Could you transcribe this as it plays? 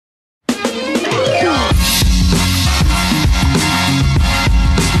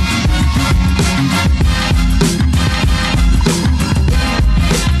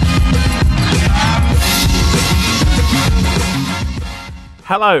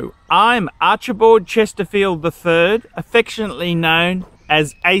Hello, I'm Archibald Chesterfield III, affectionately known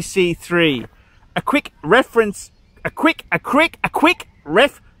as AC3. A quick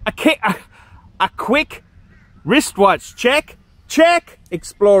wristwatch check. Check.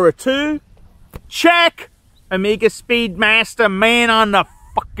 Explorer 2. Check. Omega Speedmaster, man on the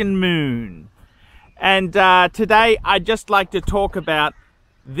fucking moon. And today I'd just like to talk about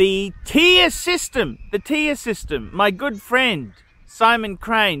the tier system. The tier system. My good friend Simon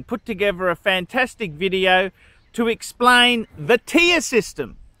Crane put together a fantastic video to explain the tier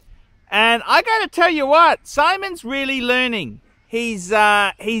system. And I gotta tell you what, Simon's really learning. He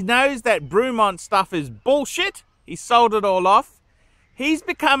knows that Brumont stuff is bullshit. He sold it all off. He's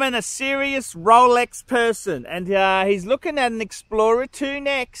becoming a serious Rolex person, and he's looking at an Explorer 2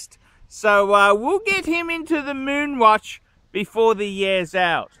 next. So we'll get him into the Moonwatch before the year's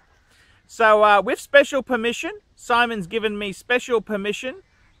out. So with special permission, Simon's given me special permission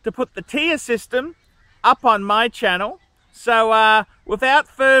to put the tier system up on my channel. So without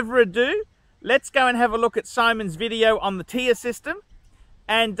further ado, let's go and have a look at Simon's video on the tier system.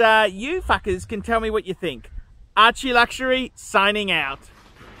 And you fuckers can tell me what you think. ArchieLuxury signing out.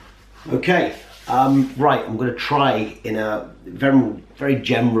 Okay, right, I'm going to try in a very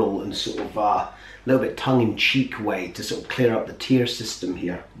general and sort of a little bit tongue-in-cheek way to sort of clear up the tier system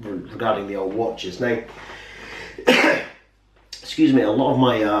here regarding the old watches. Now, excuse me, a lot of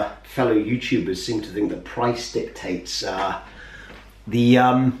my fellow YouTubers seem to think that price dictates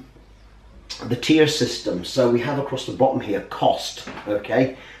the tier system. So we have across the bottom here cost,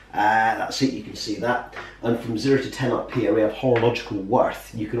 okay? That's it, you can see that. And from 0 to 10 up here we have horological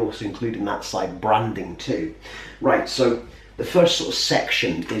worth. You can also include in that side branding too. Right, so the first sort of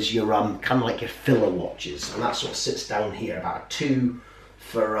section is your kind of like your filler watches, and that sort of sits down here, about a 2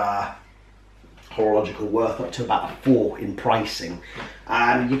 for horological worth, up to about a 4 in pricing.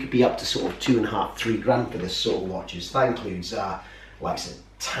 And you could be up to sort of 2.5, 3 grand for this sort of watches. That includes like I said,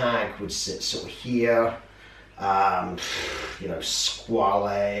 tag would sit sort of here. You know,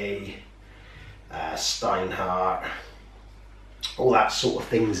 Squale, Steinhardt, all that sort of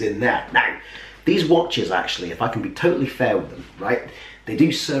things in there. Now, these watches actually, if I can be totally fair with them, right, they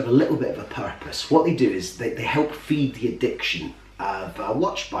do serve a little bit of a purpose. What they do is they help feed the addiction of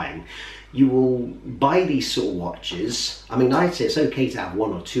watch buying. You will buy these sort of watches. I mean, I'd say it's okay to have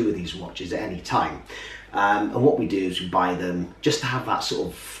 1 or 2 of these watches at any time. And what we do is we buy them just to have that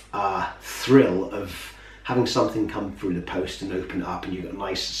sort of thrill of having something come through the post and open it up and you've got a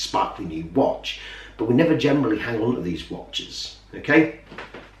nice sparkly new watch. But we never generally hang on to these watches, okay?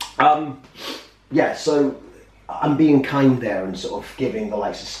 Yeah, so I'm being kind there and sort of giving the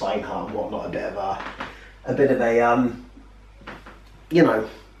likes of Steinhardt and whatnot a bit of a you know,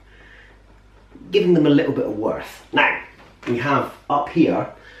 giving them a little bit of worth. Now, we have up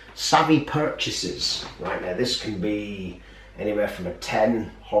here savvy purchases. Right, now this can be anywhere from a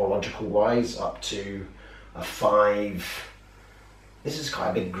 10 horological wise up to a 5. This is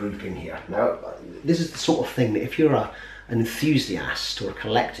quite a big grouping here. Now, this is the sort of thing that if you're an enthusiast or a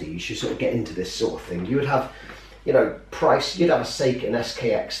collector, you should sort of get into this sort of thing. You would have, you know, you'd have a Seiko and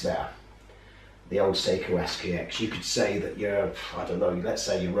SKX there. The old Seiko SKX. You could say that you're, I don't know, let's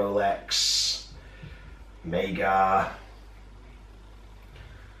say your Rolex, Mega,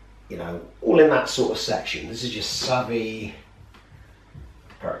 you know, all in that sort of section. This is your savvy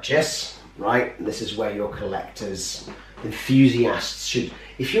purchase, right? And this is where your collectors, enthusiasts should,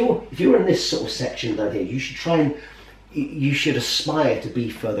 if you're in this sort of section down here, you should try and, you should aspire to be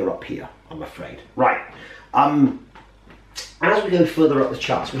further up here, I'm afraid. Right, as we go further up the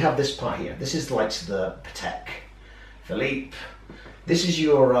charts, we have this part here. This is the likes of the Patek Philippe. This is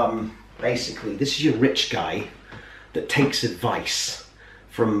your, basically, this is your rich guy that takes advice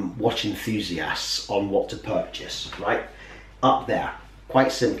from watch enthusiasts on what to purchase, right? Up there,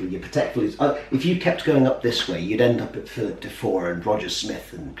 quite simply, your Patek Philippe. If you kept going up this way, you'd end up at Philippe Dufour and Roger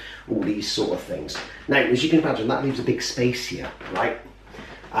Smith and all these sort of things. Now, as you can imagine, that leaves a big space here, right?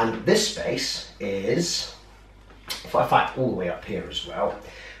 And this space is, in fact, all the way up here as well,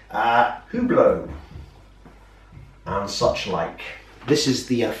 Hublot and such like. This is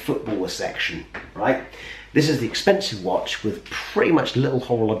the footballer section, right? This is the expensive watch with pretty much little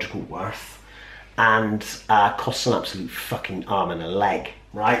horological worth and costs an absolute fucking arm and a leg,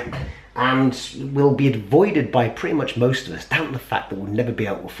 right? And will be avoided by pretty much most of us, down to the fact that we'll never be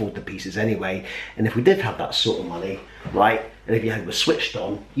able to afford the pieces anyway. And if we did have that sort of money, right, and if you had it switched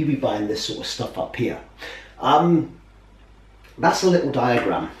on, you'd be buying this sort of stuff up here. That's a little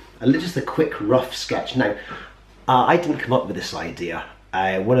diagram, just a quick rough sketch. Now, I didn't come up with this idea.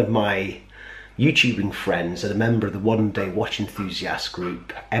 One of my YouTubing friends and a member of the One Day Watch Enthusiast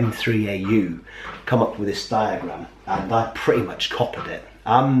group, M3AU, come up with this diagram, and I pretty much copied it.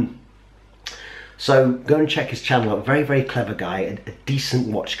 So go and check his channel out. Very, very clever guy, a decent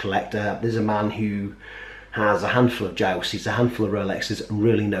watch collector. There's a man who has a handful of Jousies, a handful of Rolexes, and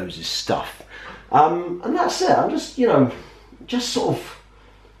really knows his stuff. And that's it. I'm just, you know, just sort of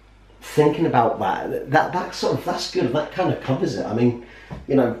thinking about that's good. That kind of covers it. I mean,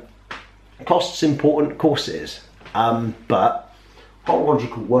 you know, cost's important, of course it is. But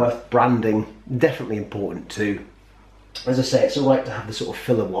horological worth, branding, definitely important too. As I say, it's all right to have the sort of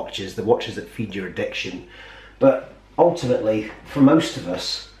filler watches, the watches that feed your addiction. But ultimately, for most of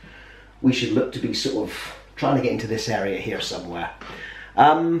us, we should look to be sort of trying to get into this area here somewhere.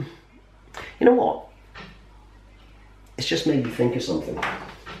 You know what? It's just made me think of something.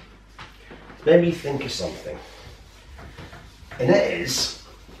 Made me think of something. And it is,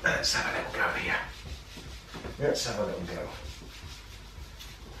 let's have a little go here. Let's have a little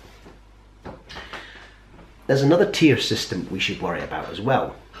go. There's another tier system we should worry about as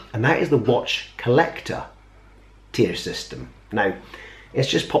well, and that is the watch collector tier system. Now, it's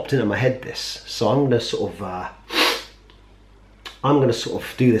just popped into my head this, so I'm going to sort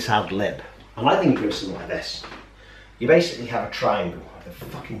of do this ad lib, and I think it goes something like this. You basically have a triangle. The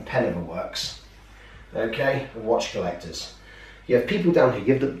fucking pen never works. Okay, the watch collectors. You have people down here.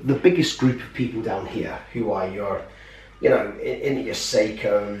 You have the biggest group of people down here, who are your, you know, in your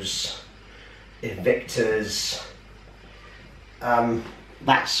Seikos, Invictas,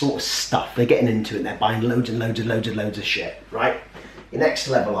 that sort of stuff. They're getting into it. They're buying loads and loads and loads and loads of shit, right? Your next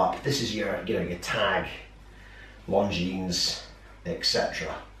level up. This is your, you know, your Tag, Longines,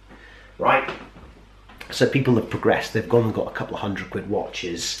 etc. Right? So people have progressed. They've gone and got a couple of £100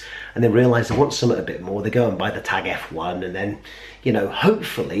 watches, and they realise they want something a bit more. They go and buy the Tag F1, and then, you know,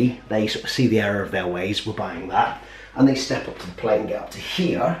 hopefully they sort of see the error of their ways. We're buying that, and they step up to the plate and get up to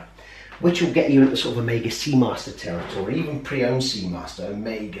here, which will get you into sort of Omega Seamaster territory, even pre-owned Seamaster,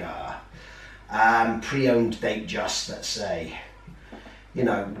 Omega, pre-owned Datejust, let's say. You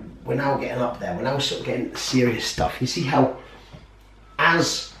know, we're now getting up there. We're now sort of getting serious stuff. You see how,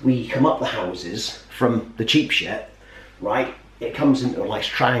 as we come up the houses from the cheap shit, right, it comes into a nice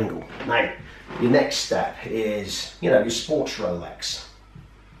triangle. Now, your next step is, you know, your sports Rolex.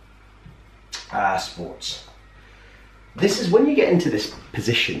 Sports. This is when you get into this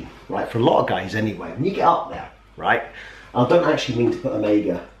position, right, for a lot of guys anyway, when you get up there, right, I don't actually mean to put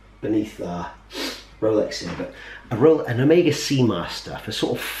Omega beneath Rolex here, but an Omega Seamaster for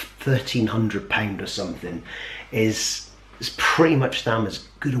sort of £1,300 or something is pretty much damn as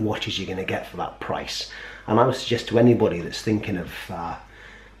good a watch as you're going to get for that price. And I would suggest to anybody that's thinking of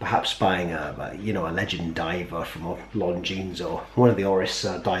perhaps buying a Legend diver from Longines or one of the Oris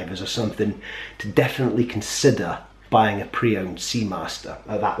divers or something, to definitely consider buying a pre-owned Seamaster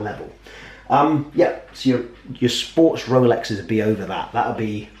at that level. Yeah, so your sports Rolexes would be over that. That'll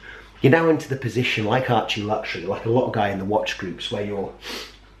be, you're now into the position like ArchieLuxury, like a lot of guys in the watch groups, where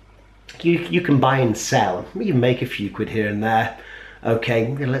you can buy and sell, even make a few quid here and there.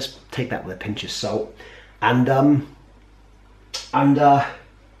 Okay, let's take that with a pinch of salt. And I've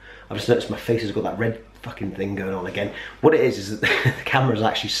just noticed my face has got that red fucking thing going on again. What it is that the camera's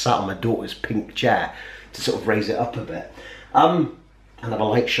actually sat on my daughter's pink chair to sort of raise it up a bit, and have a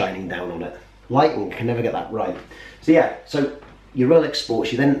light shining down on it. Lighting can never get that right. So yeah, so your Rolex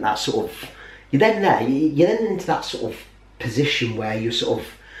Sports, you're then that sort of, you're then into that sort of position where you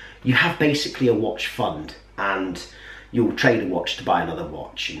have basically a watch fund, and you'll trade a watch to buy another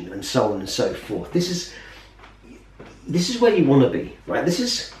watch, and so on and so forth. This is where you want to be, right? This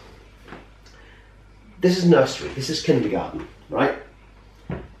is nursery, this is kindergarten, right?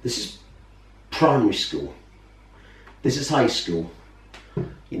 This is primary school, this is high school.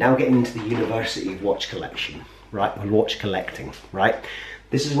 You're now getting into the University of Watch Collection, right? Or watch collecting, right?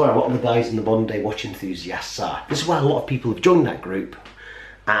 This is where a lot of the guys in the One Day Watch Enthusiasts are. This is why a lot of people have joined that group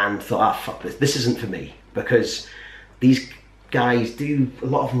and thought, ah, fuck this, this isn't for me, because these guys do, a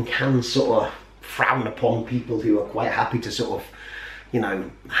lot of them can sort of frown upon people who are quite happy to sort of, you know,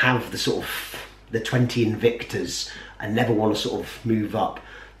 have the sort of the 20 Invictas and never want to sort of move up.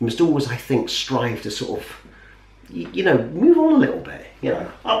 You must always, I think, strive to sort of, you know, move on a little bit. You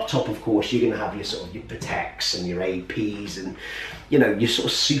know, up top, of course, you're going to have your sort of your Pateks and your APs and, you know, your sort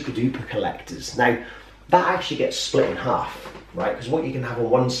of super duper collectors. Now, that actually gets split in half, right? Because what you can have on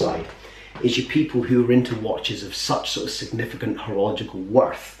one side is your people who are into watches of such sort of significant horological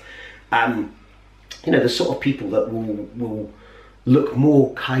worth. You know, the sort of people that will look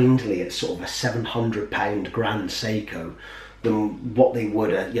more kindly at sort of a £700 Grand Seiko than what they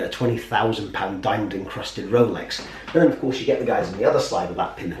would a £20,000 diamond encrusted Rolex. And then of course you get the guys on the other side of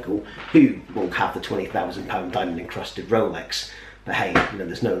that pinnacle who will have the £20,000 diamond encrusted Rolex. But hey,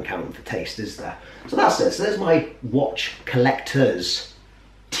 there's no accounting for taste, is there? So that's it. So there's my watch collector's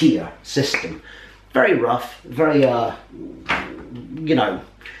tier system. Very rough, very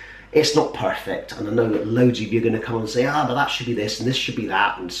it's not perfect, and I know that loads of you are going to come and say, but that should be this and this should be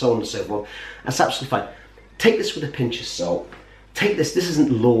that, and so on and so forth. That's absolutely fine. Take this with a pinch of salt. Take this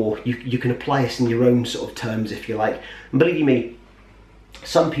isn't law. You can apply this in your own sort of terms if you like. And believe you me,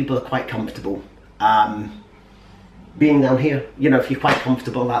 some people are quite comfortable being down here. If you're quite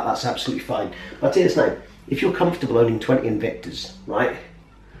comfortable, that's absolutely fine. But I'll tell you this now, if you're comfortable owning 20 Invictus, right,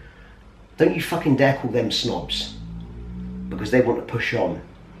 don't you fucking dare call them snobs, because they want to push on.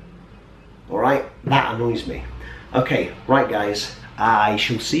 Alright, that annoys me. Okay, right guys, I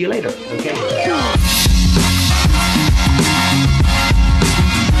shall see you later, okay?